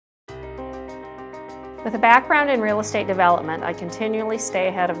With a background in real estate development, I continually stay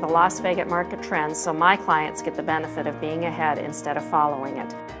ahead of the Las Vegas market trends so my clients get the benefit of being ahead instead of following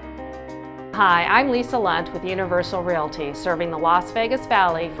it. Hi, I'm Lisa Lundt with Universal Realty, serving the Las Vegas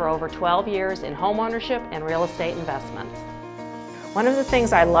Valley for over 12 years in homeownership and real estate investments. One of the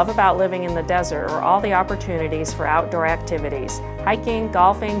things I love about living in the desert are all the opportunities for outdoor activities. Hiking,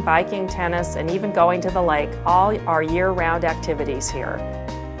 golfing, biking, tennis, and even going to the lake, all are year-round activities here.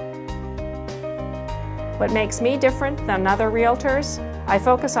 What makes me different than other realtors? I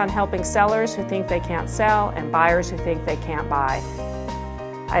focus on helping sellers who think they can't sell and buyers who think they can't buy.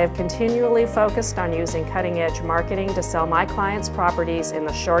 I have continually focused on using cutting-edge marketing to sell my clients' properties in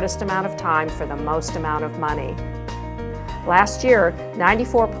the shortest amount of time for the most amount of money. Last year,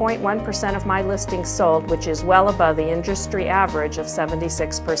 94.1% of my listings sold, which is well above the industry average of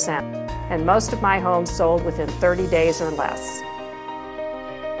 76%. And most of my homes sold within 30 days or less.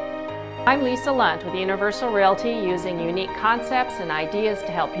 I'm Lisa Lundt with Universal Realty, using unique concepts and ideas to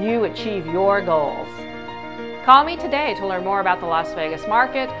help you achieve your goals. Call me today to learn more about the Las Vegas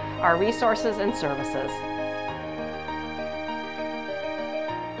market, our resources and services.